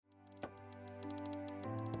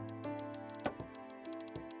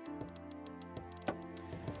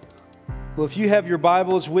Well, if you have your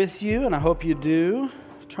Bibles with you, and I hope you do,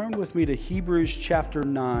 turn with me to Hebrews chapter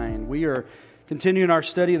 9. We are continuing our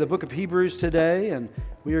study of the book of Hebrews today, and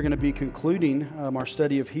we are going to be concluding our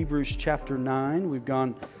study of Hebrews chapter 9. We've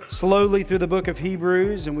gone slowly through the book of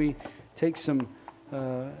Hebrews, and we take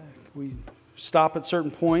we stop at certain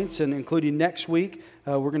points, and including next week,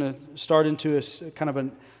 we're going to start into a kind of a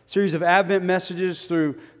series of Advent messages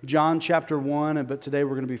through John chapter 1, but today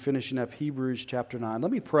we're going to be finishing up Hebrews chapter 9.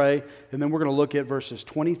 Let me pray, and then we're going to look at verses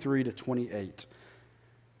 23 to 28.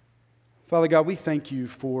 Father God, we thank you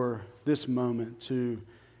for this moment to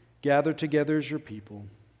gather together as your people,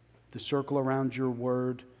 to circle around your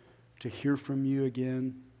word, to hear from you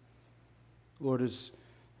again. Lord, as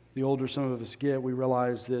the older some of us get, we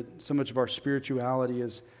realize that so much of our spirituality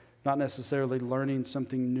is not necessarily learning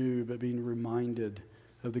something new, but being reminded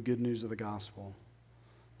of the good news of the gospel.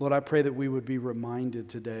 Lord, I pray that we would be reminded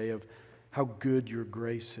today of how good your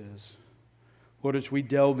grace is. Lord, as we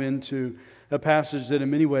delve into a passage that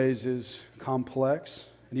in many ways is complex,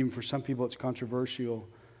 and even for some people it's controversial,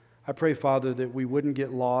 I pray, Father, that we wouldn't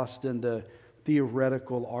get lost in the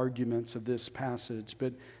theoretical arguments of this passage,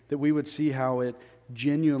 but that we would see how it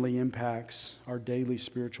genuinely impacts our daily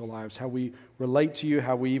spiritual lives, how we relate to you,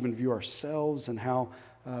 how we even view ourselves, and how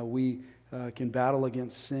we can battle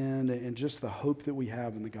against sin, and just the hope that we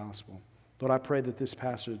have in the gospel. Lord, I pray that this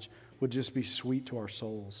passage would just be sweet to our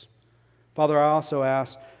souls. Father, I also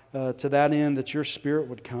ask to that end that your Spirit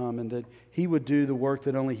would come and that He would do the work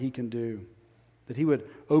that only He can do, that He would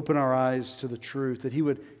open our eyes to the truth, that He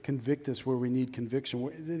would convict us where we need conviction,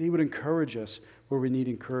 that He would encourage us where we need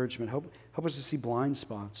encouragement. Help us to see blind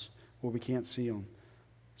spots where we can't see them.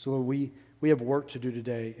 So, Lord, we have work to do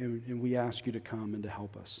today, and we ask you to come and to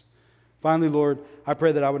help us. Finally, Lord, I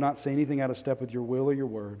pray that I would not say anything out of step with your will or your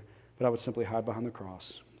word, but I would simply hide behind the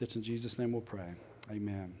cross. It's in Jesus' name we'll pray.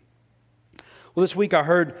 Amen. Well, this week I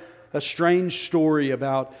heard a strange story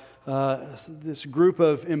about this group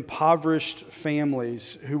of impoverished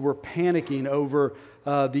families who were panicking over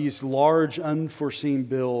these large unforeseen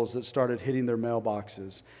bills that started hitting their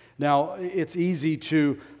mailboxes. Now, it's easy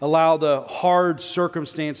to allow the hard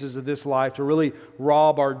circumstances of this life to really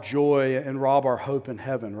rob our joy and rob our hope in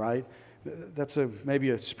heaven, right? That's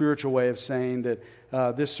maybe a spiritual way of saying that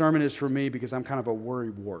this sermon is for me because I'm kind of a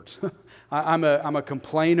worrywart. I'm a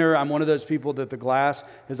complainer. I'm one of those people that the glass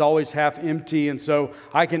is always half empty, and so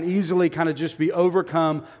I can easily kind of just be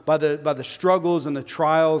overcome by the struggles and the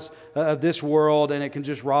trials of this world, and it can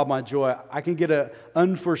just rob my joy. I can get an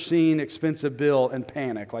unforeseen expensive bill and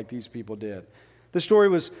panic like these people did. The story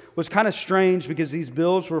was kind of strange because these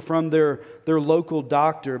bills were from their local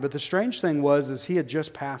doctor, but the strange thing was he had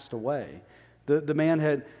just passed away. The man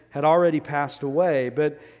had already passed away,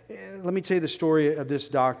 but let me tell you the story of this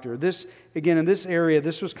doctor. Again, in this area,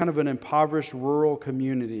 this was kind of an impoverished rural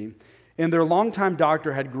community, and their longtime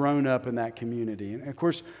doctor had grown up in that community. And of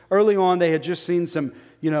course, early on, they had just seen some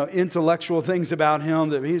intellectual things about him,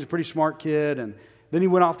 that he's a pretty smart kid, and then he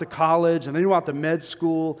went off to college, and then he went off to med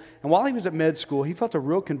school. And while he was at med school, he felt a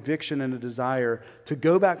real conviction and a desire to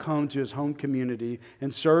go back home to his home community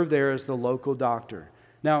and serve there as the local doctor.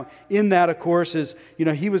 Now, in that, of course,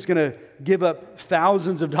 he was going to give up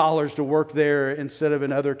thousands of dollars to work there instead of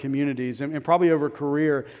in other communities. And probably over a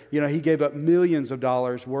career, he gave up millions of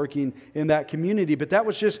dollars working in that community. But that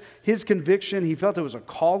was just his conviction. He felt it was a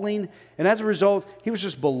calling. And as a result, he was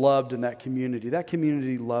just beloved in that community. That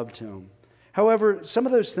community loved him. However, some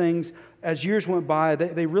of those things, as years went by,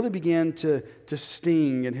 they really began to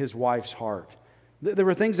sting in his wife's heart. There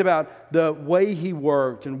were things about the way he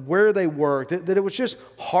worked and where they worked, that it was just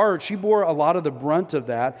hard. She bore a lot of the brunt of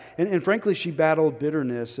that, and frankly, she battled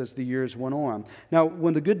bitterness as the years went on. Now,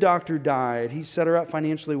 when the good doctor died, he set her up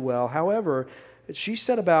financially well. However, she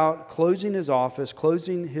set about closing his office,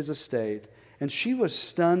 closing his estate, and she was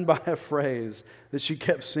stunned by a phrase that she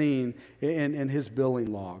kept seeing in his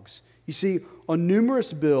billing logs. You see, on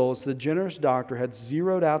numerous bills, the generous doctor had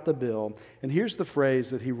zeroed out the bill, and here's the phrase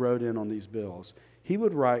that he wrote in on these bills. He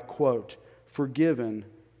would write, quote, "forgiven,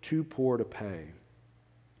 too poor to pay."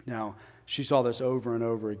 Now, she saw this over and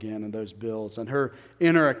over again in those bills, and her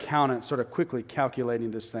inner accountant started quickly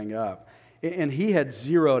calculating this thing up. And he had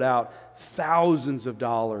zeroed out thousands of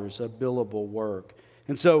dollars of billable work.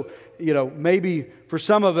 And so, maybe for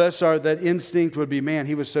some of us, that instinct would be, man,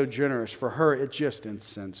 he was so generous. For her, it just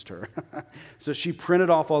incensed her. So she printed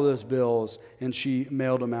off all those bills and she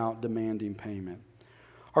mailed them out demanding payment.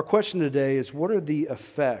 Our question today is, what are the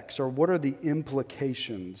effects or what are the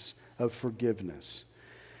implications of forgiveness?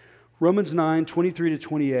 Romans 9, 23 to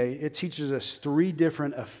 28, it teaches us three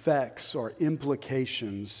different effects or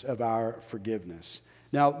implications of our forgiveness.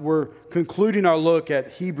 Now, we're concluding our look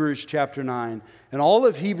at Hebrews chapter 9. And all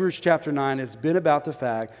of Hebrews chapter 9 has been about the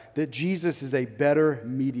fact that Jesus is a better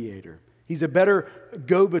mediator. He's a better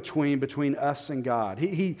go-between between us and God.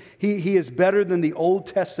 He is better than the Old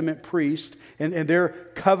Testament priest and their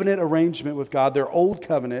covenant arrangement with God, their old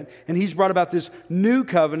covenant. And He's brought about this new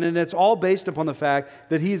covenant. And it's all based upon the fact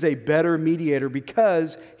that He's a better mediator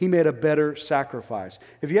because He made a better sacrifice.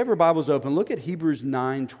 If you have your Bibles open, look at Hebrews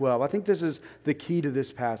 9:12. I think this is the key to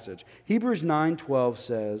this passage. Hebrews 9:12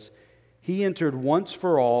 says, He entered once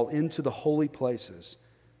for all into the holy places,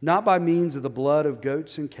 not by means of the blood of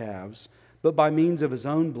goats and calves, but by means of His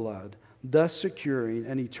own blood, thus securing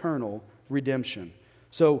an eternal redemption.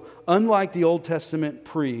 So, unlike the Old Testament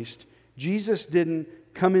priest, Jesus didn't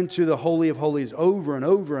come into the Holy of Holies over and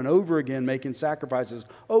over and over again, making sacrifices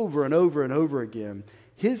over and over and over again.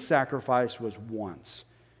 His sacrifice was once.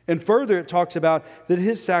 And further, it talks about that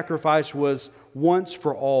His sacrifice was once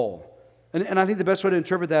for all. And I think the best way to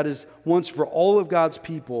interpret that is once for all of God's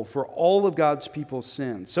people, for all of God's people's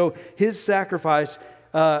sins. So His sacrifice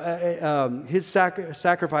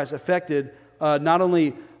affected not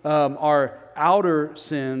only our outer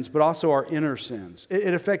sins, but also our inner sins.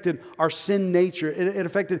 It affected our sin nature. It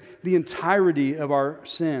affected the entirety of our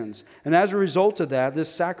sins. And as a result of that, this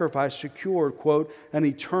sacrifice secured, quote, an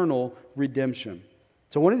eternal redemption.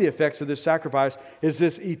 So one of the effects of this sacrifice is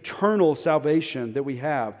this eternal salvation that we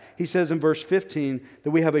have. He says in verse 15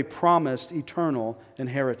 that we have a promised eternal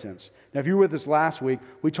inheritance. Now, if you were with us last week,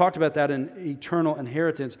 we talked about that in eternal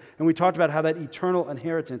inheritance, and we talked about how that eternal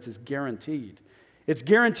inheritance is guaranteed. It's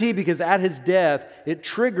guaranteed because at His death, it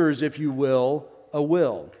triggers, if you will, a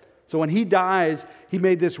will. So when He dies, He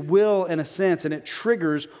made this will in a sense, and it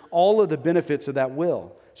triggers all of the benefits of that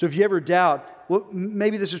will. So if you ever doubt, well,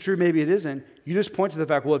 maybe this is true, maybe it isn't, you just point to the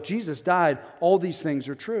fact, well, if Jesus died, all these things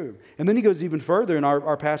are true. And then he goes even further in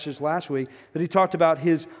our passage last week that he talked about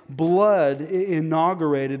His blood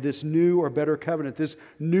inaugurated this new or better covenant, this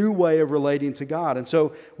new way of relating to God. And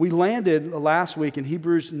so we landed last week in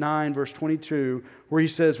Hebrews 9, verse 22, where he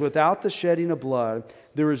says, without the shedding of blood,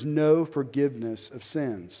 there is no forgiveness of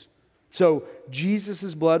sins. So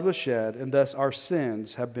Jesus' blood was shed, and thus our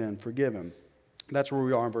sins have been forgiven. That's where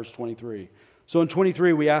we are in verse 23. So in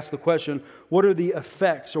 23, we ask the question, what are the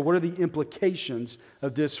effects or what are the implications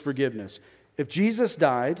of this forgiveness? If Jesus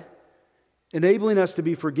died, enabling us to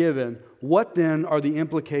be forgiven, what then are the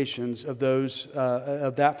implications of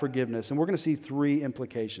of that forgiveness? And we're going to see three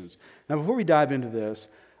implications. Now, before we dive into this,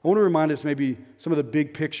 I want to remind us maybe some of the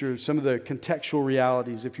big pictures, some of the contextual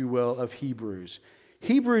realities, if you will, of Hebrews.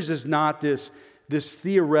 Hebrews is not this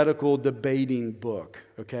theoretical debating book,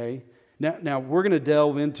 okay? Now we're going to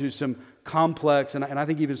delve into some complex and I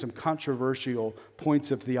think even some controversial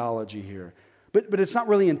points of theology here. But it's not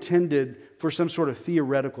really intended for some sort of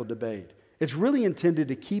theoretical debate. It's really intended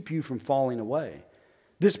to keep you from falling away.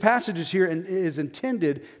 This passage is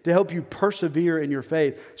intended to help you persevere in your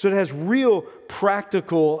faith. So it has real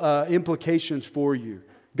practical implications for you.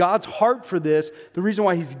 God's heart for this, the reason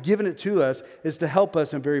why He's given it to us, is to help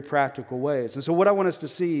us in very practical ways. And so what I want us to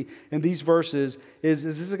see in these verses is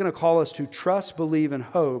this is going to call us to trust, believe, and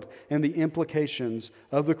hope in the implications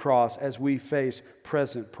of the cross as we face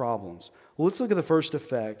present problems. Well, let's look at the first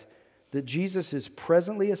effect, that Jesus is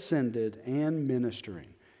presently ascended and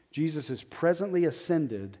ministering. Jesus is presently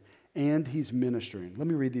ascended and He's ministering. Let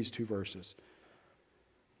me read these two verses.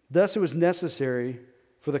 Thus it was necessary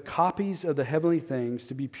for the copies of the heavenly things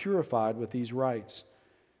to be purified with these rites,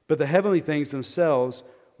 but the heavenly things themselves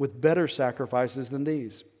with better sacrifices than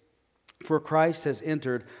these. For Christ has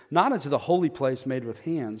entered not into the holy place made with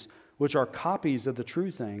hands, which are copies of the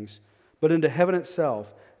true things, but into heaven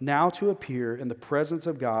itself, now to appear in the presence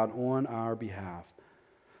of God on our behalf.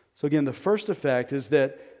 So again, the first effect is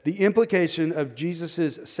that the implication of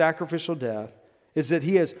Jesus' sacrificial death is that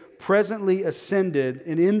He has presently ascended,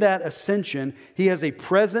 and in that ascension, He has a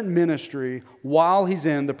present ministry while He's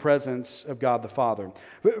in the presence of God the Father.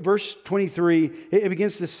 Verse 23, it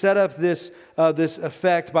begins to set up this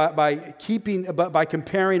effect by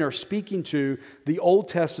comparing or speaking to the Old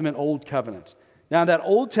Testament Old Covenant. Now, that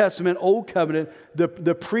Old Testament Old Covenant,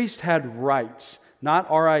 the priest had rights, not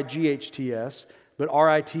R-I-G-H-T-S, but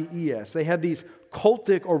R-I-T-E-S. They had these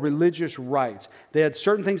cultic or religious rites. They had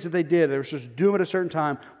certain things that they did. They were supposed to do them at a certain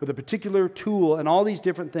time with a particular tool and all these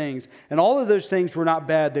different things. And all of those things were not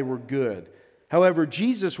bad, they were good. However,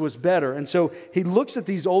 Jesus was better. And so He looks at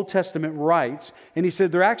these Old Testament rites and He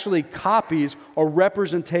said they're actually copies or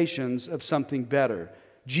representations of something better.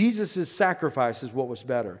 Jesus' sacrifice is what was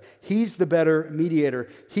better. He's the better mediator.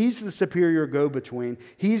 He's the superior go-between.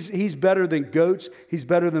 He's better than goats. He's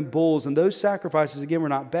better than bulls. And those sacrifices, again, were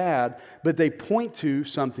not bad, but they point to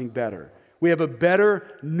something better. We have a better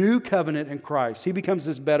new covenant in Christ. He becomes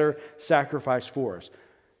this better sacrifice for us.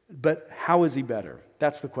 But how is he better?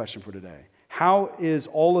 That's the question for today. How is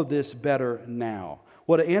all of this better now?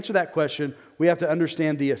 Well, to answer that question, we have to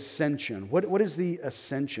understand the ascension. What is the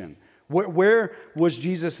ascension? Where was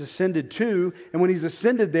Jesus ascended to? And when he's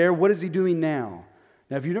ascended there, what is he doing now?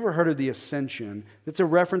 Now, if you've never heard of the ascension, it's a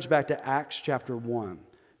reference back to Acts chapter 1.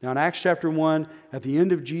 Now, in Acts chapter 1, at the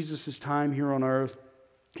end of Jesus' time here on earth,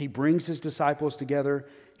 he brings his disciples together.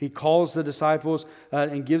 He calls the disciples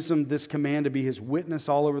and gives them this command to be his witness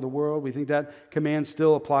all over the world. We think that command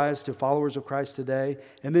still applies to followers of Christ today.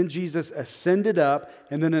 And then Jesus ascended up,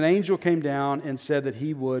 and then an angel came down and said that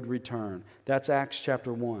he would return. That's Acts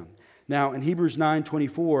chapter 1. Now, in Hebrews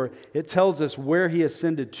 9:24, it tells us where he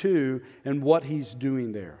ascended to and what he's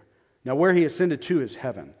doing there. Now, where he ascended to is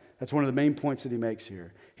heaven. That's one of the main points that he makes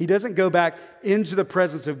here. He doesn't go back into the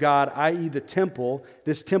presence of God, i.e. the temple,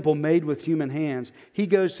 this temple made with human hands. He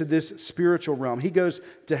goes to this spiritual realm. He goes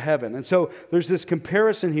to heaven. And so there's this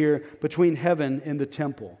comparison here between heaven and the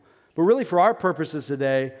temple. But really, for our purposes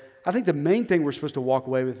today, I think the main thing we're supposed to walk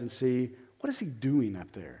away with and see, what is he doing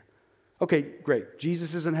up there? Okay, great.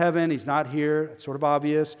 Jesus is in heaven. He's not here. It's sort of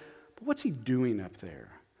obvious. But what's he doing up there?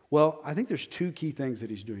 Well, I think there's two key things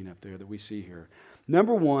that he's doing up there that we see here.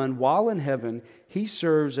 Number one, while in heaven, he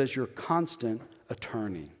serves as your constant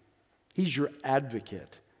attorney. He's your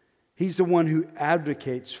advocate. He's the one who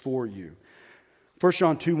advocates for you. 1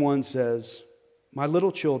 John 2:1 says, "My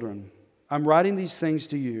little children, I'm writing these things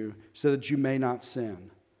to you so that you may not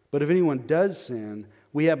sin. But if anyone does sin,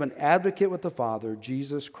 we have an advocate with the Father,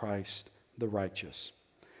 Jesus Christ the righteous."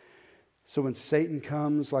 So when Satan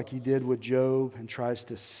comes like he did with Job and tries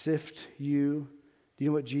to sift you, do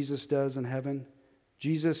you know what Jesus does in heaven?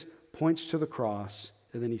 Jesus points to the cross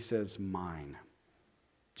and then he says, "Mine."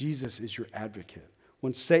 Jesus is your advocate.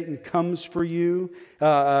 When Satan comes for you,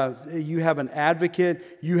 you have an advocate,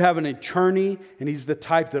 you have an attorney, and he's the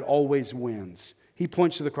type that always wins. He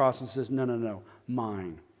points to the cross and says, no,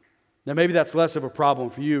 mine. Now, maybe that's less of a problem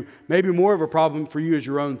for you. Maybe more of a problem for you is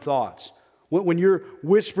your own thoughts. When you're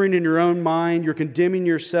whispering in your own mind, you're condemning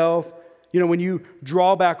yourself. You know, when you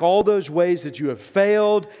draw back all those ways that you have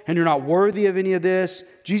failed and you're not worthy of any of this,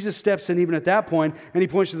 Jesus steps in even at that point and he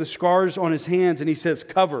points to the scars on his hands and he says,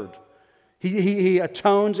 "Covered." He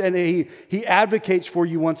atones and he advocates for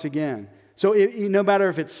you once again. So no matter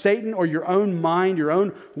if it's Satan or your own mind, your own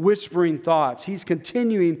whispering thoughts, he's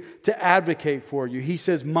continuing to advocate for you. He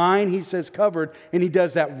says, "Mine," he says, "covered," and he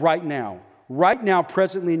does that right now. Right now,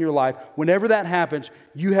 presently in your life, whenever that happens,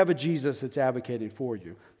 you have a Jesus that's advocating for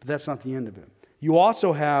you. But that's not the end of it. You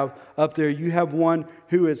also have up there, you have one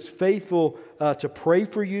who is faithful to pray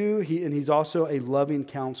for you, and he's also a loving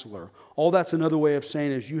counselor. All that's another way of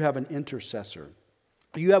saying is you have an intercessor.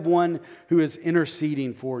 You have one who is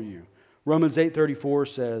interceding for you. Romans 8:34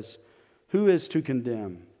 says, "Who is to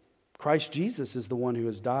condemn? Christ Jesus is the one who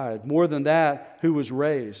has died. More than that, who was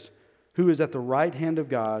raised, who is at the right hand of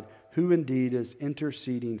God, who indeed is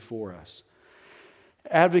interceding for us."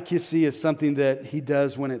 Advocacy is something that he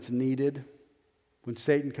does when it's needed. When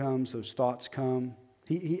Satan comes, those thoughts come,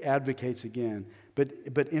 he advocates again.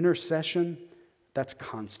 But intercession, that's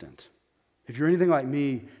constant. If you're anything like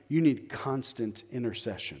me, you need constant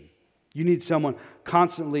intercession. You need someone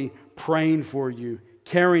constantly praying for you,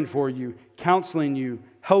 caring for you, counseling you,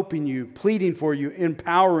 helping you, pleading for you,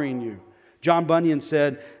 empowering you. John Bunyan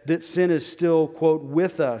said that sin is still, quote,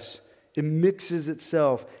 with us. It mixes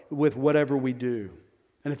itself with whatever we do.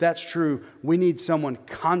 And if that's true, we need someone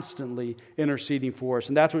constantly interceding for us.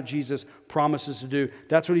 And that's what Jesus promises to do.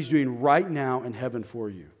 That's what he's doing right now in heaven for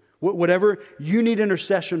you. Whatever you need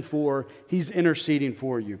intercession for, he's interceding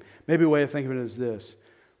for you. Maybe a way of thinking of it is this.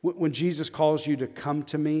 When Jesus calls you to come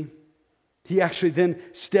to me, he actually then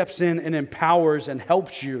steps in and empowers and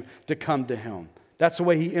helps you to come to him. That's the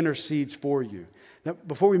way he intercedes for you. Now,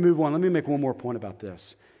 before we move on, let me make one more point about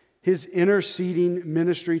this. His interceding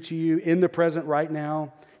ministry to you in the present right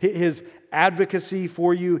now, his advocacy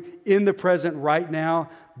for you in the present right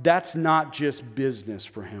now, that's not just business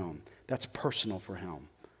for him. That's personal for him.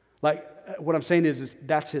 Like, what I'm saying is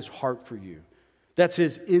that's his heart for you. That's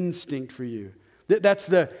his instinct for you. That's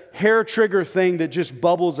the hair trigger thing that just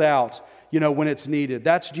bubbles out, when it's needed.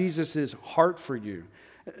 That's Jesus' heart for you.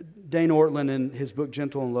 Dane Ortland, in his book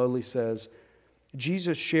Gentle and Lowly, says,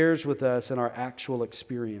 Jesus shares with us in our actual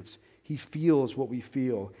experience. He feels what we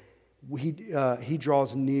feel. He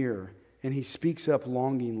draws near and he speaks up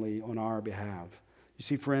longingly on our behalf. You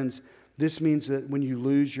see, friends, this means that when you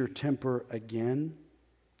lose your temper again,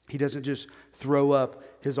 he doesn't just throw up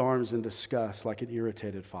his arms in disgust like an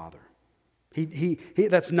irritated father.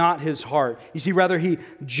 That's not his heart. You see, rather he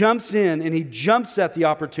jumps in and he jumps at the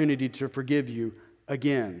opportunity to forgive you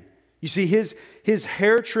again. You see, his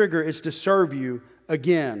hair trigger is to serve you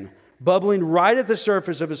again. Bubbling right at the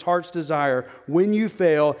surface of his heart's desire when you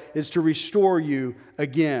fail is to restore you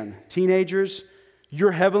again. Teenagers,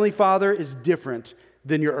 your heavenly Father is different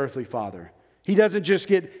than your earthly father. He doesn't just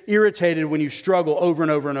get irritated when you struggle over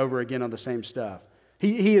and over and over again on the same stuff.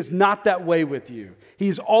 He is not that way with you.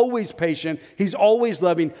 He's always patient. He's always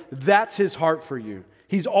loving. That's his heart for you.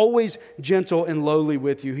 He's always gentle and lowly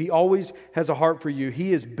with you. He always has a heart for you.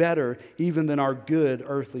 He is better even than our good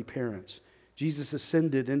earthly parents. Jesus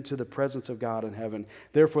ascended into the presence of God in heaven.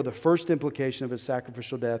 Therefore, the first implication of his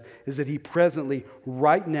sacrificial death is that he presently,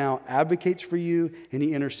 right now, advocates for you and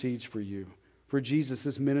he intercedes for you. For Jesus,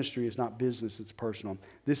 this ministry is not business, it's personal.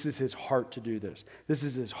 This is his heart to do this. This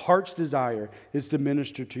is his heart's desire, is to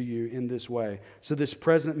minister to you in this way. So this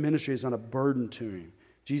present ministry is not a burden to him.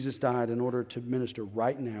 Jesus died in order to minister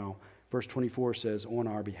right now. Verse 24 says, on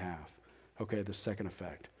our behalf. Okay, the second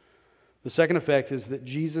effect. The second effect is that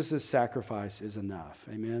Jesus' sacrifice is enough.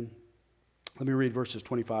 Amen? Let me read verses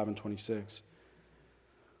 25 and 26.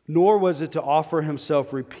 Nor was it to offer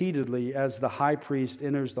himself repeatedly as the high priest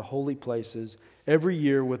enters the holy places every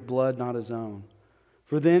year with blood not his own.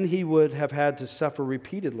 For then he would have had to suffer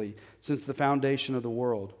repeatedly since the foundation of the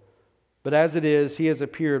world. But as it is, he has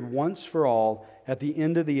appeared once for all at the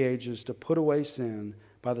end of the ages to put away sin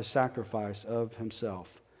by the sacrifice of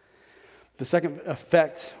himself. The second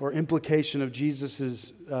effect or implication of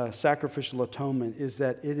Jesus' sacrificial atonement is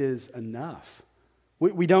that it is enough.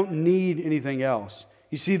 We don't need anything else.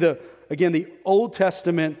 You see, the Old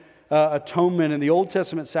Testament atonement and the Old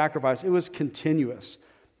Testament sacrifice, it was continuous.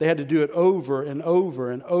 They had to do it over and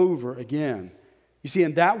over and over again. You see,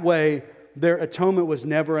 in that way, their atonement was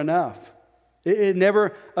never enough. It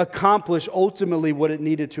never accomplished ultimately what it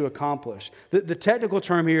needed to accomplish. The technical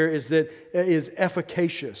term here is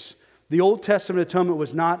efficacious. The Old Testament atonement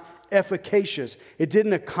was not efficacious. It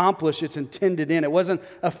didn't accomplish its intended end. It wasn't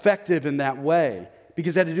effective in that way,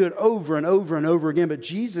 because they had to do it over and over and over again. But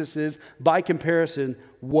Jesus's, by comparison,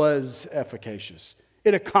 was efficacious.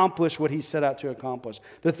 It accomplished what he set out to accomplish.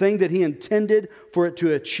 The thing that he intended for it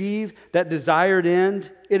to achieve, that desired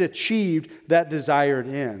end, it achieved that desired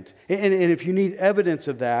end. And if you need evidence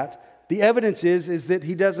of that, the evidence is that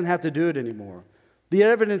he doesn't have to do it anymore. The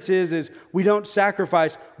evidence is we don't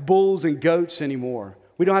sacrifice bulls and goats anymore.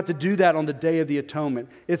 We don't have to do that on the Day of the Atonement.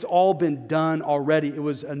 It's all been done already. It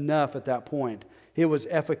was enough at that point. It was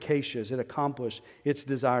efficacious. It accomplished its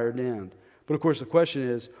desired end. But of course, the question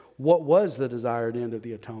is, what was the desired end of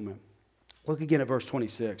the atonement? Look again at verse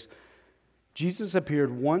 26. Jesus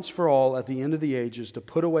appeared once for all at the end of the ages to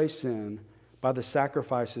put away sin by the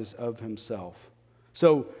sacrifices of himself.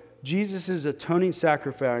 So Jesus' atoning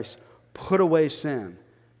sacrifice put away sin.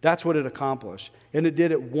 That's what it accomplished. And it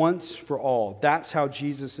did it once for all. That's how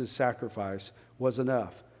Jesus' sacrifice was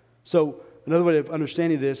enough. So another way of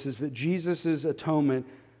understanding this is that Jesus' atonement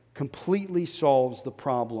completely solves the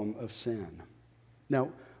problem of sin.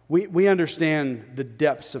 Now, we understand the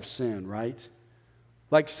depths of sin, right?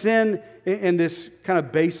 Like sin in this kind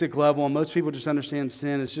of basic level, and most people just understand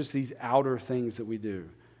sin as just these outer things that we do.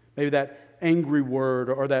 Maybe that angry word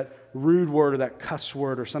or that rude word or that cuss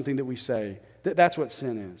word or something that we say. That's what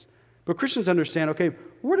sin is. But Christians understand, okay,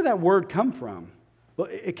 where did that word come from? Well,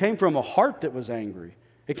 it came from a heart that was angry.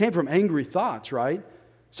 It came from angry thoughts, right?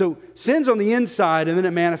 So sin's on the inside and then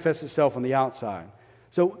it manifests itself on the outside.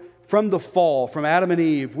 So from the fall, from Adam and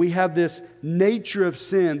Eve, we have this nature of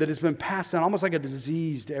sin that has been passed down almost like a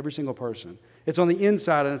disease to every single person. It's on the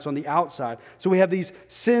inside and it's on the outside. So we have these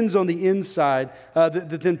sins on the inside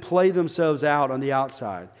that then play themselves out on the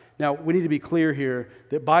outside. Now, we need to be clear here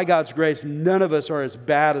that by God's grace, none of us are as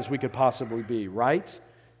bad as we could possibly be, right?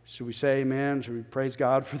 Should we say amen? Should we praise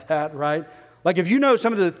God for that, right? Like if you knew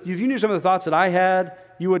some of the thoughts that I had,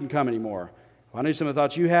 you wouldn't come anymore. If I knew some of the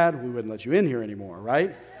thoughts you had, we wouldn't let you in here anymore,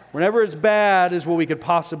 right? We're never as bad as what we could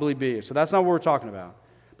possibly be. So that's not what we're talking about.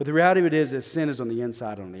 But the reality of it is that sin is on the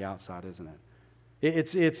inside and on the outside, isn't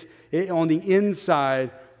it? It's on the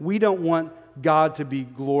inside. We don't want God to be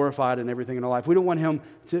glorified in everything in our life. We don't want him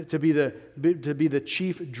to be the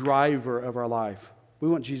chief driver of our life. We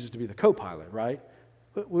want Jesus to be the co-pilot, right?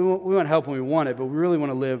 We want help when we want it, but we really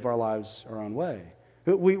want to live our lives our own way.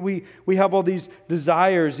 We have all these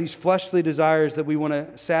desires, these fleshly desires that we want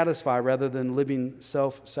to satisfy rather than living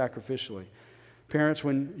self-sacrificially. Parents,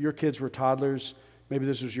 when your kids were toddlers, maybe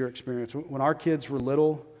this was your experience. When our kids were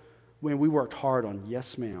little, when we worked hard on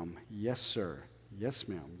yes, ma'am, yes, sir, yes,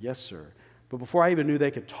 ma'am, yes, sir. But before I even knew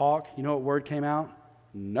they could talk, you know what word came out?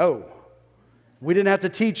 No. We didn't have to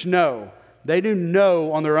teach no. They knew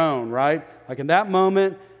no on their own, right? Like in that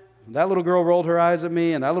moment, that little girl rolled her eyes at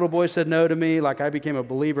me and that little boy said no to me, like I became a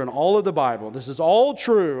believer in all of the Bible. This is all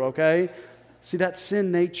true, okay? See, that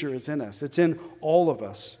sin nature is in us. It's in all of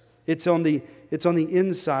us. It's on the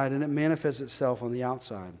inside and it manifests itself on the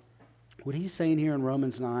outside. What he's saying here in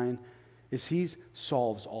Romans 9 is he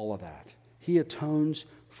solves all of that. He atones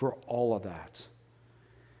for all of that.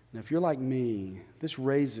 Now, if you're like me, this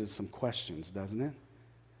raises some questions, doesn't it?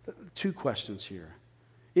 Two questions here.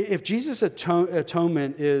 If Jesus'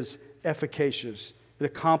 atonement is efficacious, it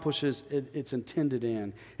accomplishes its intended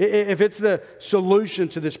end. If it's the solution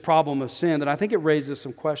to this problem of sin, then I think it raises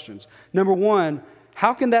some questions. Number one,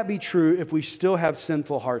 how can that be true if we still have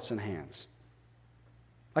sinful hearts and hands?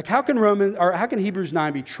 Like how can Hebrews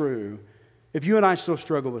 9 be true if you and I still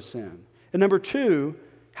struggle with sin? And number two,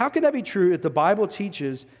 how can that be true if the Bible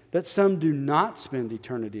teaches that some do not spend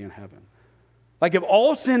eternity in heaven? Like if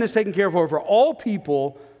all sin is taken care of for all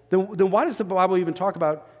people, then why does the Bible even talk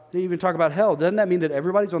about hell? Doesn't that mean that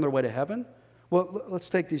everybody's on their way to heaven? Well, let's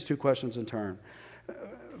take these two questions in turn.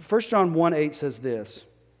 1 John 1:8 says this,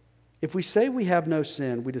 if we say we have no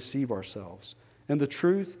sin, we deceive ourselves, and the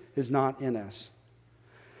truth is not in us.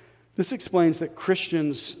 This explains that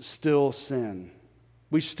Christians still sin.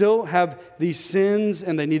 We still have these sins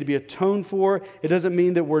and they need to be atoned for. It doesn't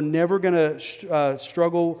mean that we're never going to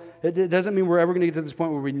struggle. It doesn't mean we're ever going to get to this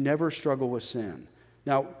point where we never struggle with sin.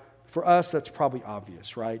 Now, for us, that's probably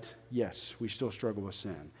obvious, right? Yes, we still struggle with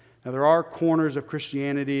sin. Now, there are corners of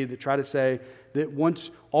Christianity that try to say that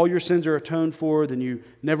once all your sins are atoned for, then you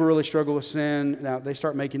never really struggle with sin. Now, they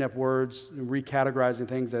start making up words and recategorizing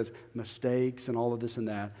things as mistakes and all of this and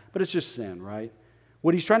that. But it's just sin, right?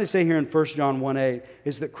 What he's trying to say here in 1 John 1:8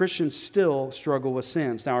 is that Christians still struggle with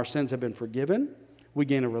sins. Now, our sins have been forgiven. We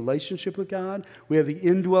gain a relationship with God. We have the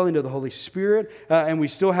indwelling of the Holy Spirit. And we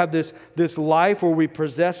still have this life where we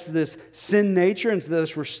possess this sin nature. And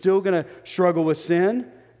thus we're still going to struggle with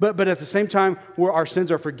sin. But at the same time, where our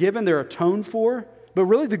sins are forgiven, they're atoned for. But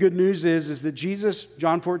really the good news is that Jesus,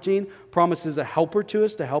 John 14, promises a helper to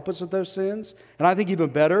us to help us with those sins. And I think even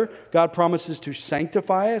better, God promises to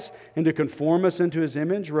sanctify us and to conform us into His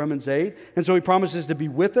image, Romans 8. And so He promises to be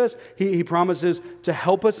with us. He promises to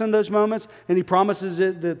help us in those moments. And He promises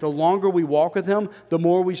that the longer we walk with Him, the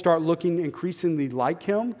more we start looking increasingly like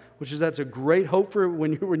Him, that's a great hope for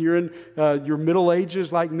when you're in your middle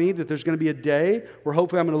ages like me, that there's going to be a day where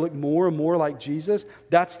hopefully I'm going to look more and more like Jesus.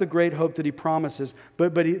 That's the great hope that He promises.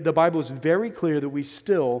 But the Bible is very clear that we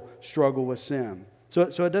still struggle with sin. So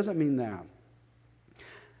it doesn't mean that.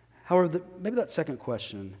 However, maybe that second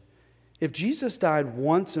question, if Jesus died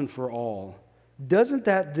once and for all, doesn't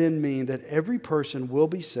that then mean that every person will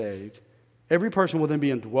be saved, every person will then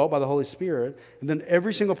be indwelt by the Holy Spirit, and then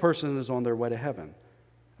every single person is on their way to heaven?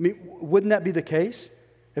 I mean, wouldn't that be the case?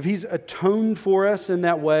 If He's atoned for us in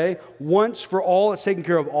that way, once for all, it's taken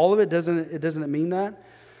care of all of it, doesn't it mean that?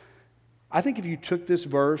 I think if you took this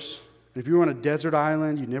verse, if you were on a desert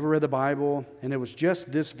island, you never read the Bible, and it was just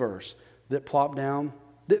this verse that plopped down,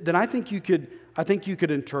 then I think you could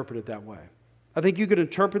interpret it that way. I think you could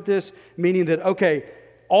interpret this meaning that, okay,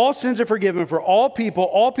 all sins are forgiven for all people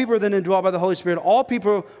are then indwelt by the Holy Spirit, all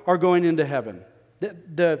people are going into heaven.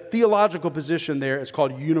 The theological position there is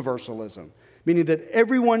called universalism, meaning that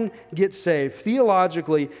everyone gets saved.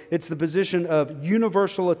 Theologically, it's the position of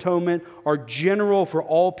universal atonement or general for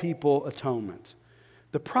all people atonement.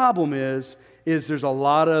 The problem is there's a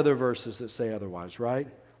lot of other verses that say otherwise, right?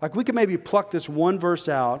 Like we could maybe pluck this one verse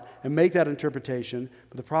out and make that interpretation,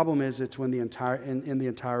 but the problem is it's in the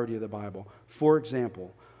entirety of the Bible. For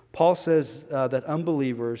example, Paul says that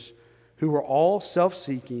unbelievers who are all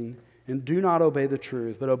self-seeking and do not obey the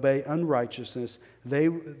truth, but obey unrighteousness, there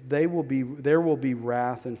will be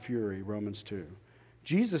wrath and fury, Romans 2.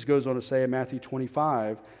 Jesus goes on to say in Matthew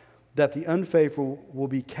 25 that the unfaithful will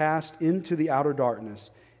be cast into the outer darkness.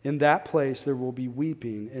 In that place there will be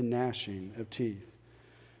weeping and gnashing of teeth.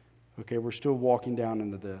 Okay, we're still walking down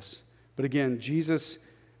into this. But again, Jesus'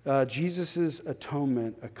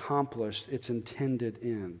 atonement accomplished its intended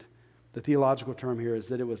end. The theological term here is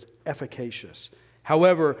that it was efficacious.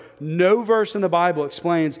 However, no verse in the Bible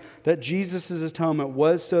explains that Jesus' atonement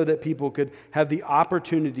was so that people could have the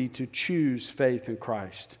opportunity to choose faith in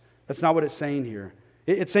Christ. That's not what it's saying here.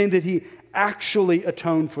 It's saying that He actually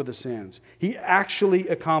atoned for the sins. He actually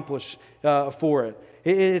accomplished for it.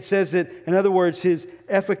 It says that, in other words, it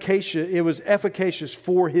was efficacious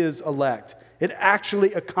for His elect. It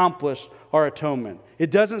actually accomplished our atonement.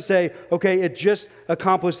 It doesn't say, okay, it just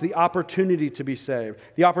accomplished the opportunity to be saved,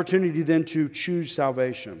 the opportunity then to choose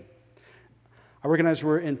salvation. I recognize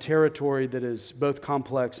we're in territory that is both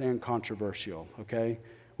complex and controversial, okay?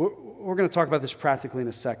 We're going to talk about this practically in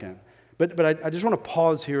a second. But I just want to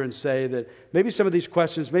pause here and say that maybe some of these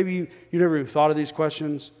questions, maybe you never even thought of these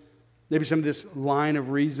questions. Maybe some of this line of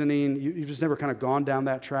reasoning, you've just never kind of gone down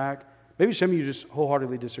that track. Maybe some of you just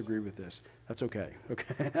wholeheartedly disagree with this. That's okay,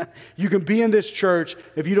 okay? You can be in this church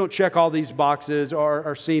if you don't check all these boxes or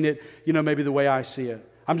are seeing it, maybe the way I see it.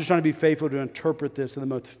 I'm just trying to be faithful to interpret this in the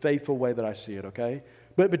most faithful way that I see it, okay?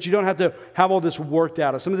 But you don't have to have all this worked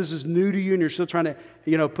out. If some of this is new to you and you're still trying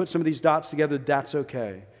to, put some of these dots together, that's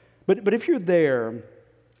okay. But if you're there,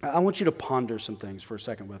 I want you to ponder some things for a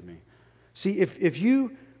second with me. See, if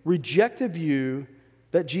you reject the view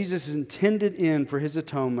that Jesus' intended end for His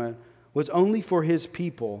atonement was only for His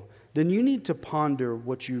people, then you need to ponder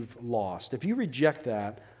what you've lost. If you reject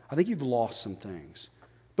that, I think you've lost some things.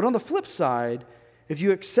 But on the flip side, if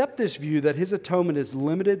you accept this view that His atonement is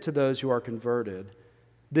limited to those who are converted,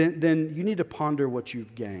 then you need to ponder what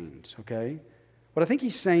you've gained, okay? What I think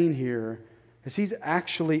He's saying here is He's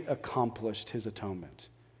actually accomplished His atonement.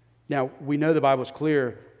 Now, we know the Bible's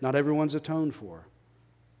clear, not everyone's atoned for.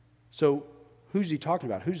 So who's He talking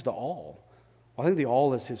about? Who's the all? Well, I think the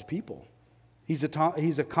all is His people. He's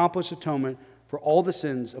accomplished atonement for all the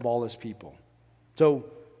sins of all His people. So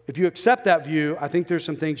if you accept that view, I think there's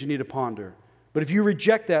some things you need to ponder. But if you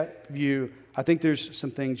reject that view, I think there's some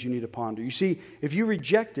things you need to ponder. You see, if you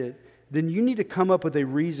reject it, then you need to come up with a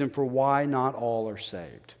reason for why not all are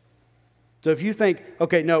saved. So if you think,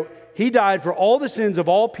 okay, no, He died for all the sins of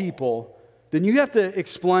all people, then you have to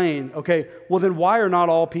explain, okay, well then why are not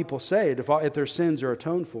all people saved if their sins are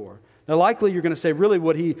atoned for? Now likely you're going to say really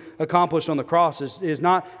what He accomplished on the cross is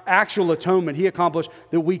not actual atonement. He accomplished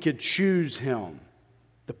that we could choose Him.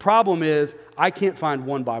 The problem is I can't find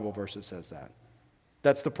one Bible verse that says that.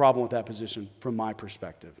 That's the problem with that position from my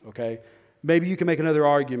perspective, okay? Maybe you can make another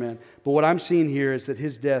argument, but what I'm seeing here is that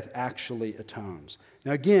His death actually atones.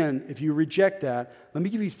 Now again, if you reject that, let me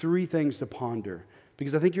give you 3 things to ponder,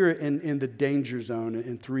 because I think you're in the danger zone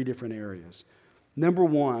in 3 different areas. Number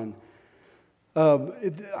 1,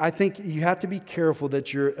 I think you have to be careful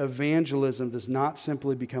that your evangelism does not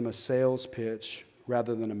simply become a sales pitch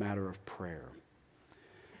rather than a matter of prayer.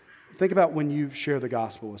 Think about when you share the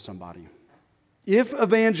gospel with somebody. If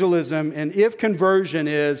evangelism and if conversion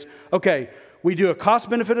is, okay, we do a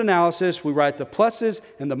cost-benefit analysis, we write the pluses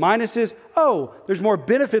and the minuses. Oh, there's more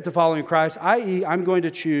benefit to following Christ, i.e., I'm going to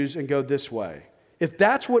choose and go this way. If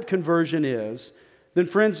that's what conversion is, then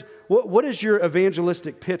friends, what does your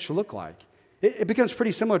evangelistic pitch look like? It becomes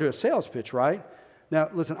pretty similar to a sales pitch, right? Now,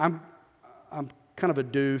 listen, I'm kind of a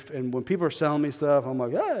doof, and when people are selling me stuff, I'm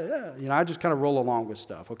like, yeah. I just kind of roll along with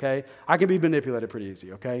stuff, okay? I can be manipulated pretty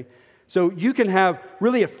easy, okay? So you can have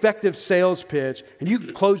really effective sales pitch, and you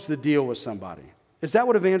can close the deal with somebody. Is that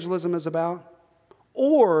what evangelism is about?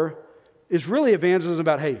 Or is really evangelism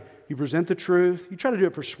about, hey, you present the truth, you try to do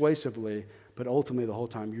it persuasively, but ultimately the whole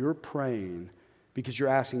time you're praying because you're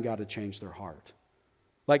asking God to change their heart.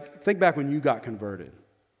 Like, think back when you got converted.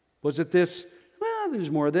 Was it this, well,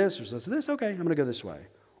 there's more of this, there's less of this, okay, I'm going to go this way.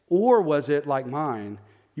 Or was it like mine,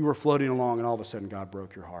 you were floating along and all of a sudden God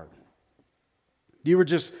broke your heart? You were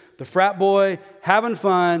just the frat boy, having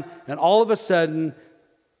fun, and all of a sudden,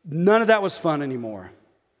 none of that was fun anymore.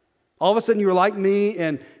 All of a sudden, you were like me,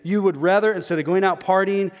 and you would rather, instead of going out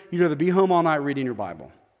partying, you'd rather be home all night reading your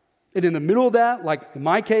Bible. And in the middle of that, like in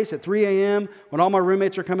my case, at 3 a.m., when all my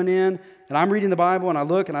roommates are coming in, and I'm reading the Bible, and I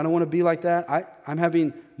look, and I don't want to be like that, I'm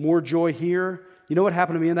having more joy here. You know what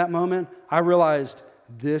happened to me in that moment? I realized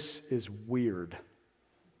this is weird.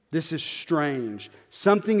 This is strange.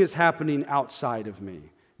 Something is happening outside of me.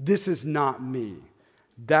 This is not me.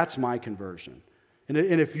 That's my conversion. And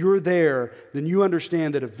if you're there, then you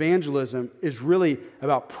understand that evangelism is really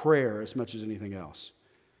about prayer as much as anything else.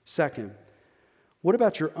 Second, what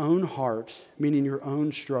about your own heart, meaning your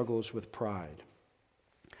own struggles with pride?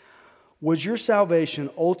 Was your salvation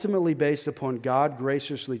ultimately based upon God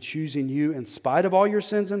graciously choosing you in spite of all your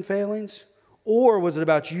sins and failings? Or was it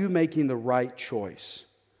about you making the right choice?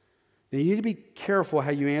 Now, you need to be careful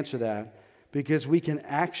how you answer that, because we can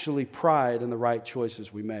actually pride in the right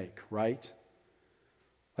choices we make, right?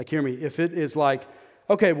 Like, hear me, if it is like,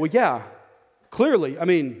 okay, well, yeah, clearly, I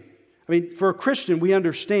mean, for a Christian, we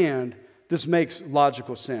understand this makes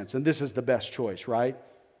logical sense, and this is the best choice, right?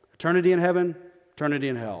 Eternity in heaven, eternity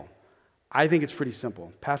in hell. I think it's pretty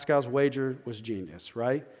simple. Pascal's wager was genius,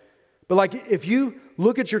 right? But like if you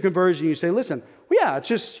look at your conversion and you say, listen, well, yeah, it's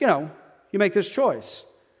just, you make this choice.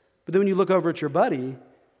 But then when you look over at your buddy,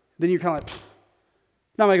 then you're kind of like,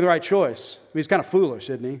 not making the right choice. I mean, he's kind of foolish,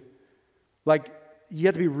 isn't he? Like, you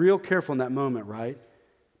have to be real careful in that moment, right?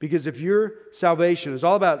 Because if your salvation is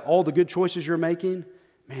all about all the good choices you're making,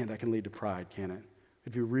 man, that can lead to pride, can't it? You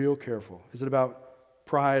have to be real careful. Is it about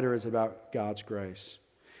pride or is it about God's grace?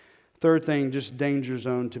 Third thing, just danger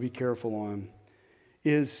zone to be careful on,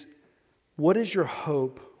 is what is your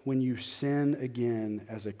hope when you sin again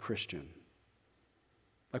as a Christian?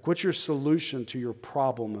 Like, what's your solution to your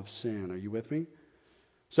problem of sin? Are you with me?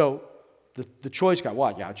 So, the choice got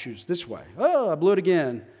what? Yeah, I choose this way. Oh, I blew it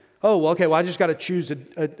again. Oh, well, okay, well, I just got to choose a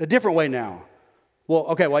different way now. Well,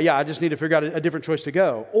 okay, well, yeah, I just need to figure out a different choice to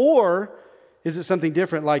go. Or is it something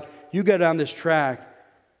different? Like, you go down this track,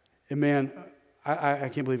 and man, I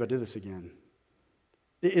can't believe I did this again.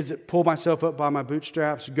 Is it pull myself up by my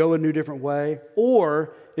bootstraps, go a new different way?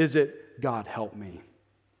 Or is it, God, help me?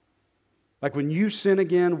 Like when you sin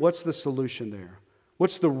again, what's the solution there?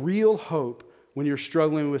 What's the real hope when you're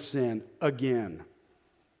struggling with sin again?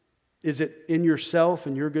 Is it in yourself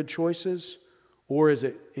and your good choices? Or is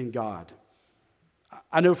it in God?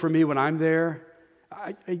 I know for me, when I'm there,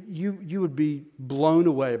 you would be blown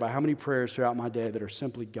away by how many prayers throughout my day that are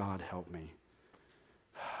simply, God, help me.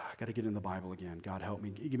 I got to get in the Bible again. God, help me.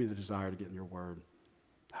 Give me the desire to get in your word.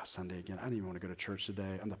 Oh, Sunday again. I didn't even want to go to church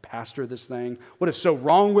today. I'm the pastor of this thing. What is so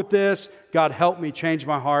wrong with this? God, help me change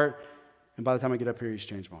my heart. And by the time I get up here, He's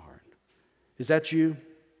changed my heart. Is that you?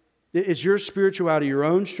 Is your spirituality, your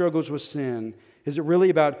own struggles with sin, is it really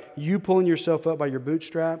about you pulling yourself up by your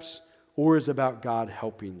bootstraps? Or is it about God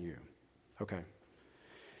helping you? Okay.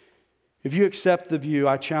 If you accept the view,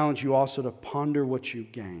 I challenge you also to ponder what you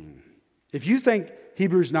gain. If you think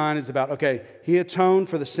Hebrews 9 is about, okay, He atoned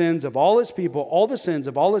for the sins of all His people, all the sins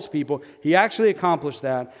of all His people, He actually accomplished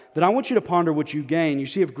that, then I want you to ponder what you gain. You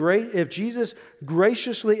see, if Jesus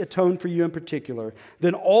graciously atoned for you in particular,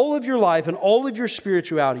 then all of your life and all of your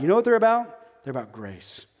spirituality, you know what they're about? They're about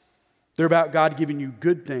grace. They're about God giving you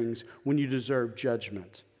good things when you deserve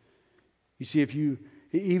judgment. You see, if you,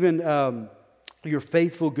 even your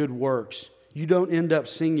faithful good works, you don't end up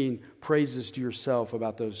singing praises to yourself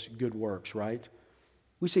about those good works, right?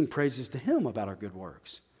 We sing praises to Him about our good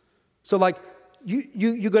works. So like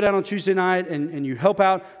you go down on Tuesday night and you help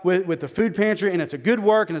out with the food pantry and it's a good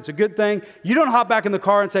work and it's a good thing. You don't hop back in the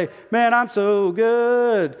car and say, man, I'm so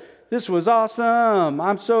good. This was awesome.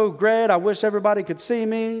 I'm so great. I wish everybody could see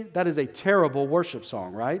me. That is a terrible worship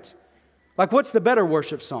song, right? Like, what's the better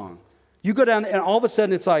worship song? You go down and all of a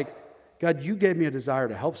sudden it's like, God, you gave me a desire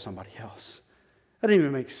to help somebody else. That didn't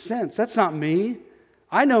even make sense. That's not me.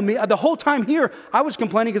 I know me. The whole time here, I was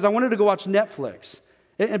complaining because I wanted to go watch Netflix.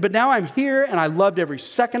 But now I'm here and I loved every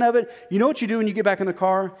second of it. You know what you do when you get back in the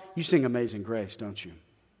car? You sing Amazing Grace, don't you?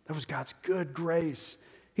 That was God's good grace.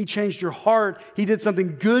 He changed your heart. He did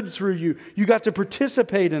something good through you. You got to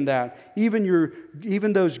participate in that.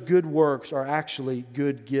 Even those good works are actually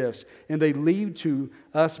good gifts. And they lead to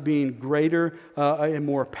us being greater and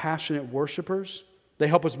more passionate worshipers. They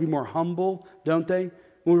help us be more humble, don't they?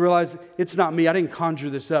 When we realize it's not me, I didn't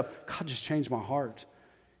conjure this up. God just changed my heart.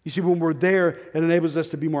 You see, when we're there, it enables us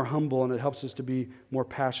to be more humble and it helps us to be more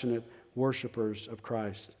passionate worshipers of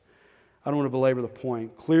Christ. I don't want to belabor the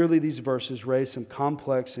point. Clearly, these verses raise some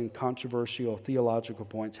complex and controversial theological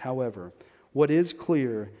points. However, what is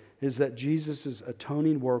clear is that Jesus'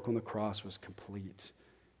 atoning work on the cross was complete.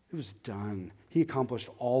 It was done. He accomplished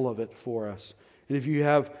all of it for us. And if you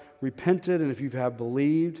have repented and if you have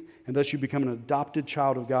believed, and thus you become an adopted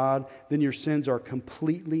child of God, then your sins are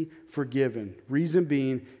completely forgiven. Reason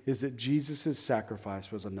being is that Jesus'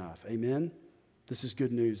 sacrifice was enough. Amen? This is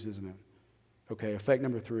good news, isn't it? Okay, effect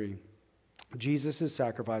number 3. Jesus'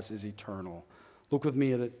 sacrifice is eternal. Look with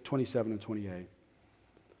me at 27 and 28.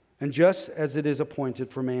 And just as it is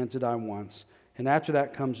appointed for man to die once, and after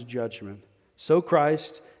that comes judgment, so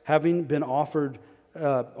Christ, having been offered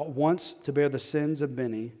once to bear the sins of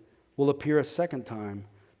many, will appear a second time,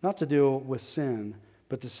 not to deal with sin,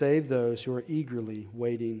 but to save those who are eagerly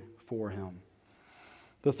waiting for Him.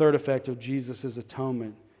 The third effect of Jesus'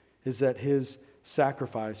 atonement is that His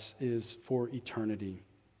sacrifice is for eternity.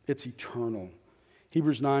 It's eternal.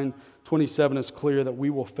 Hebrews 9:27 is clear that we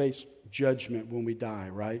will face judgment when we die,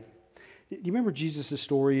 right? Do you remember Jesus'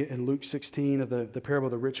 story in Luke 16 of the parable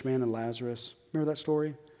of the rich man and Lazarus? Remember that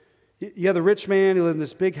story? You have the rich man who lived in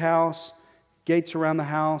this big house, gates around the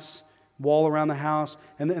house, wall around the house,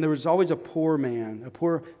 and there was always a poor man, a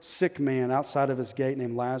poor sick man outside of his gate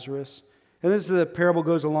named Lazarus. And as the parable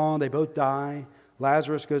goes along, they both die.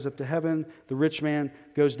 Lazarus goes up to heaven. The rich man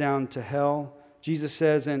goes down to hell. Jesus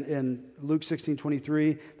says in Luke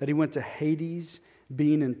 16:23 that he went to Hades,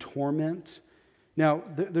 being in torment. Now,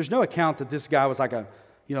 there's no account that this guy was like a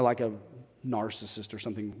narcissist or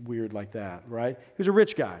something weird like that, right? He was a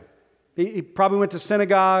rich guy. He probably went to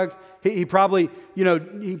synagogue. He probably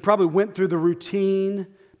went through the routine,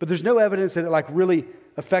 but there's no evidence that it really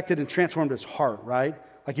affected and transformed his heart, right?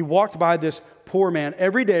 Like he walked by this poor man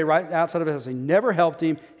every day right outside of his house. He never helped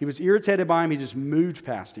him. He was irritated by him. He just moved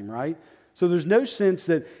past him, right? So there's no sense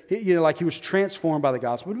that he was transformed by the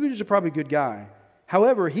gospel. But he was probably a good guy.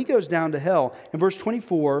 However, he goes down to hell. In verse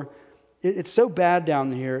 24, it's so bad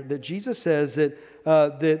down here that Jesus says that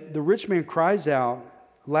the rich man cries out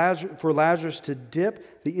for Lazarus to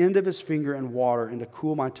dip the end of his finger in water and to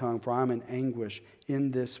cool my tongue, for I am in anguish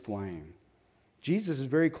in this flame. Jesus is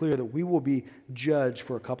very clear that we will be judged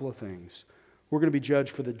for a couple of things. We're going to be judged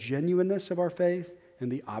for the genuineness of our faith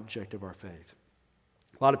and the object of our faith.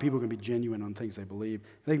 A lot of people are going to be genuine on things they believe.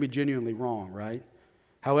 They can be genuinely wrong, right?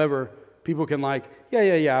 However, people can I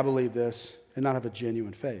believe this, and not have a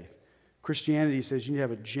genuine faith. Christianity says you need to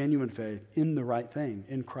have a genuine faith in the right thing,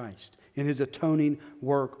 in Christ, in His atoning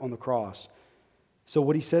work on the cross. So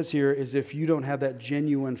what he says here is if you don't have that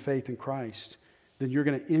genuine faith in Christ, then you're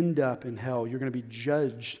going to end up in hell. You're going to be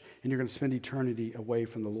judged, and you're going to spend eternity away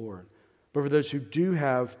from the Lord. But for those who do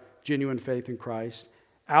have genuine faith in Christ,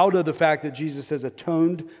 out of the fact that Jesus has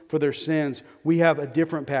atoned for their sins, we have a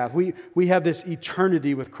different path. We have this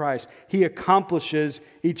eternity with Christ. He accomplishes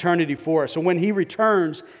eternity for us. So when He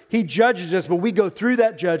returns, He judges us, but we go through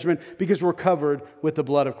that judgment because we're covered with the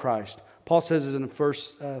blood of Christ. Paul says it in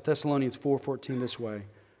 1 Thessalonians 4:14 this way.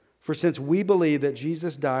 For since we believe that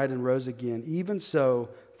Jesus died and rose again, even so,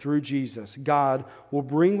 through Jesus, God will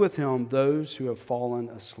bring with Him those who have fallen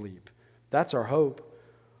asleep. That's our hope.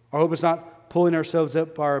 Our hope is not pulling ourselves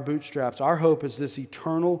up by our bootstraps. Our hope is this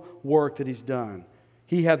eternal work that He's done.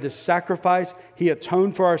 He had this sacrifice. He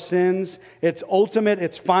atoned for our sins. It's ultimate,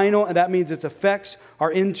 it's final, and that means its effects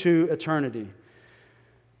are into eternity.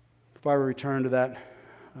 Before I return to that,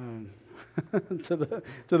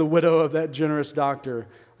 to the widow of that generous doctor,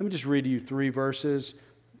 let me just read to you 3 verses.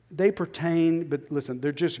 They pertain, but listen,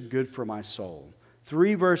 they're just good for my soul.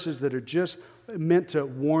 3 verses that are just meant to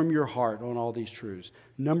warm your heart on all these truths.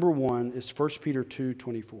 Number 1 is 1 Peter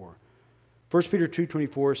 2:24. 1 Peter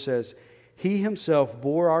 2:24 says, He Himself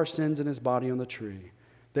bore our sins in His body on the tree,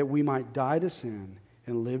 that we might die to sin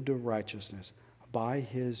and live to righteousness. By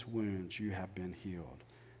His wounds you have been healed.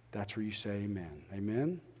 That's where you say amen.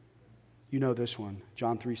 Amen? You know this one,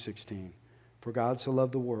 John 3:16. For God so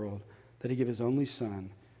loved the world that He gave His only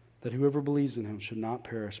Son, that whoever believes in Him should not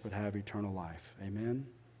perish but have eternal life. Amen?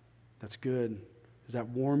 That's good. Is that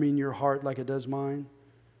warming your heart like it does mine?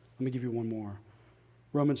 Let me give you one more.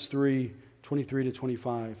 Romans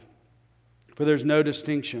 3:23-25. For there's no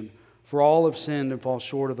distinction, for all have sinned and fall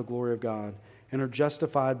short of the glory of God, and are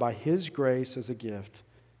justified by His grace as a gift,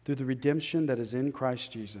 through the redemption that is in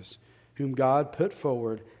Christ Jesus, whom God put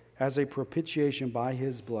forward as a propitiation by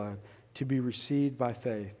His blood, to be received by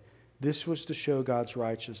faith. This was to show God's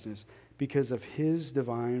righteousness. Because of His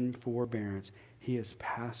divine forbearance, He has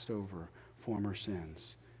passed over former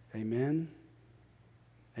sins. Amen?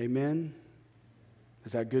 Amen?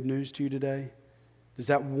 Is that good news to you today? Does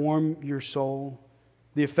that warm your soul?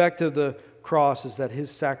 The effect of the cross is that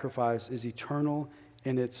His sacrifice is eternal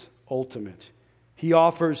and it's ultimate. He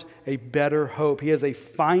offers a better hope. He has a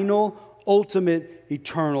final, ultimate,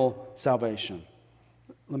 eternal salvation.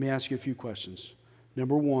 Let me ask you a few questions.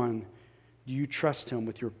 Number 1, do you trust Him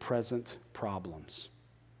with your present problems?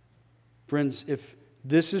 Friends, if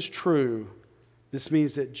this is true, this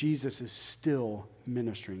means that Jesus is still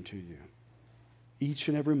ministering to you. Each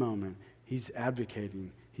and every moment, He's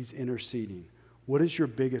advocating, He's interceding. What is your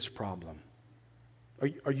biggest problem?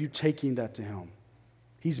 Are you taking that to Him?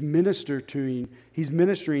 He's ministering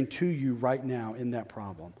to you right now in that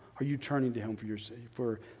problem. Are you turning to Him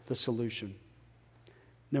for the solution?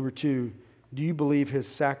 Number 2, do you believe His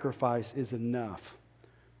sacrifice is enough,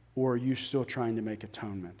 or are you still trying to make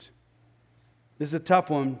atonement? This is a tough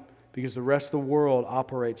one because the rest of the world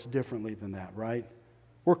operates differently than that, right?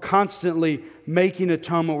 We're constantly making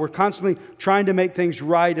atonement. We're constantly trying to make things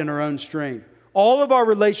right in our own strength. All of our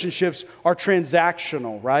relationships are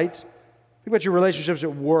transactional, right? Think about your relationships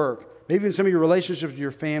at work, maybe even some of your relationships with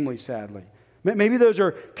your family, sadly. Maybe those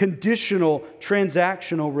are conditional,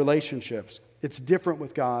 transactional relationships. It's different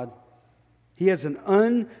with God. He has an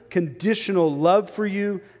unconditional love for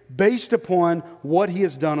you, based upon what he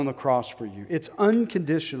has done on the cross for you. It's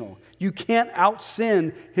unconditional. You can't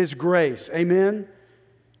out-sin his grace. Amen?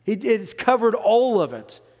 It's covered all of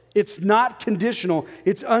it. It's not conditional.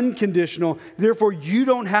 It's unconditional. Therefore, you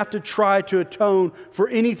don't have to try to atone for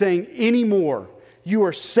anything anymore. You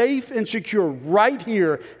are safe and secure right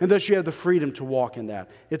here, and thus you have the freedom to walk in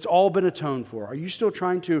that. It's all been atoned for. Are you still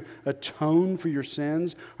trying to atone for your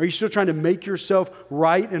sins? Are you still trying to make yourself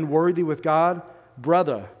right and worthy with God?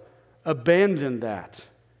 Brother, abandon that.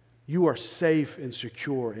 You are safe and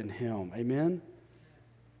secure in him. Amen?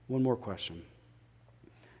 One more question.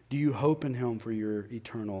 Do you hope in him for your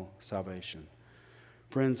eternal salvation?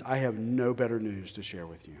 Friends, I have no better news to share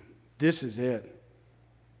with you. This is it.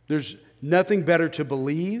 There's nothing better to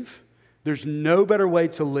believe. There's no better way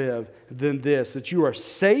to live than this, that you are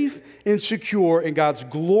safe and secure in God's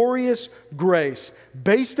glorious grace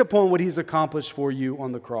based upon what he's accomplished for you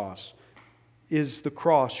on the cross. Is the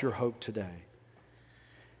cross your hope today?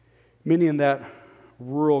 Many in that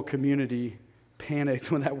rural community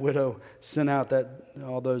panicked when that widow sent out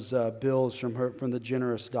all those bills from the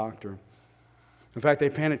generous doctor. In fact, they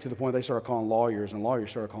panicked to the point they started calling lawyers, and lawyers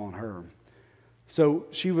started calling her. So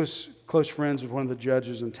she was close friends with one of the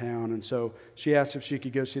judges in town, and so she asked if she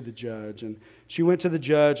could go see the judge. And she went to the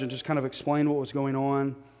judge and just kind of explained what was going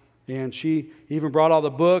on. And she even brought all the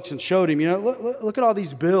books and showed him, look at all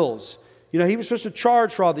these bills. He was supposed to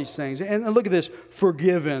charge for all these things. And look at this,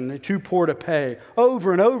 forgiven, too poor to pay,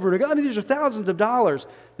 over and over and over. These are thousands of dollars.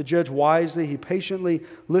 The judge wisely, he patiently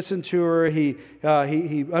listened to her. He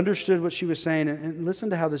understood what she was saying, and listen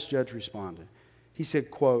to how this judge responded. He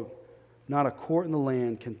said, quote, "Not a court in the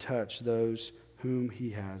land can touch those whom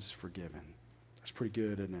he has forgiven." That's pretty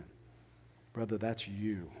good, isn't it? Brother, that's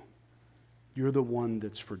you. You're the one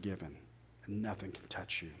that's forgiven, and nothing can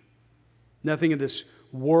touch you. Nothing in this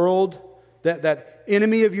world, that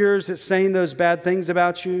enemy of yours that's saying those bad things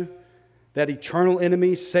about you, that eternal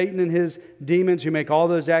enemy, Satan and his demons who make all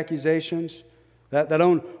those accusations, that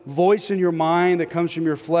own voice in your mind that comes from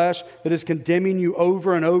your flesh that is condemning you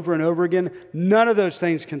over and over and over again, none of those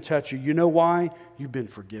things can touch you. You know why? You've been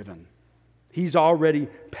forgiven. He's already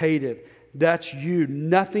paid it. That's you.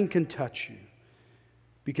 Nothing can touch you.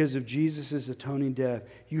 Because of Jesus' atoning death,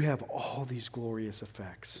 you have all these glorious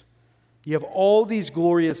effects. You have all these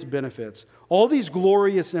glorious benefits, all these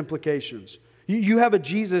glorious implications. You have a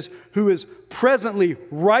Jesus who is presently,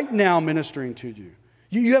 right now, ministering to you.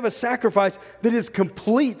 You have a sacrifice that is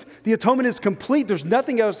complete. The atonement is complete. There's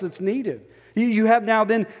nothing else that's needed. You have now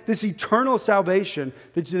then this eternal salvation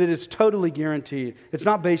that is totally guaranteed. It's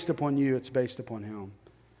not based upon you, it's based upon him.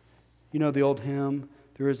 You know the old hymn,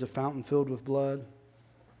 "There is a fountain filled with blood"?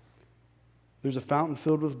 There's a fountain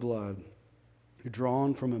filled with blood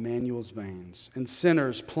drawn from Emmanuel's veins, and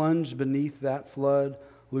sinners plunged beneath that flood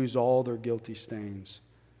lose all their guilty stains.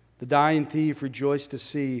 The dying thief rejoiced to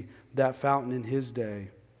see that fountain in his day,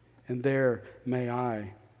 and there may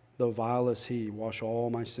I, though vile as he, wash all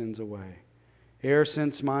my sins away. Ere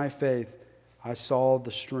since my faith I saw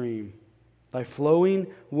the stream, thy flowing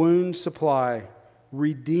wounds supply,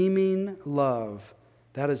 redeeming love,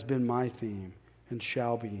 that has been my theme and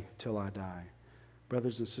shall be till I die.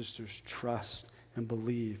 Brothers and sisters, trust and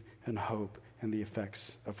believe and hope in the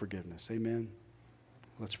effects of forgiveness. Amen.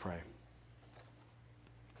 Let's pray.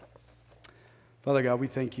 Father God, we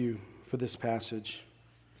thank you for this passage.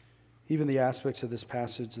 Even the aspects of this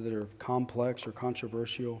passage that are complex or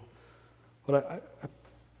controversial. But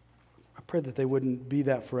I pray that they wouldn't be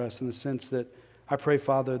that for us, in the sense that I pray,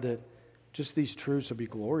 Father, that just these truths would be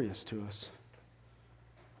glorious to us.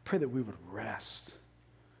 I pray that we would rest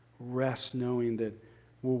knowing that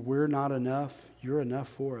where we're not enough, you're enough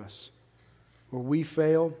for us. Where we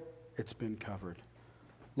fail, it's been covered.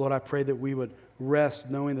 Lord, I pray that we would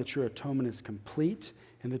rest knowing that your atonement is complete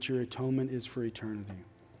and that your atonement is for eternity.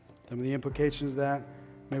 Some of the implications of that,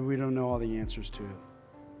 maybe we don't know all the answers to it.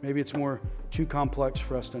 Maybe it's too complex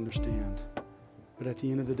for us to understand. But at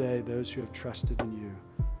the end of the day, those who have trusted in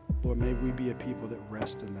you, Lord, may we be a people that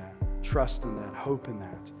rest in that, trust in that, hope in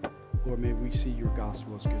that. Lord, may we see your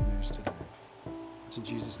gospel as good news today. It's in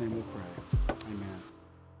Jesus' name we pray. Amen.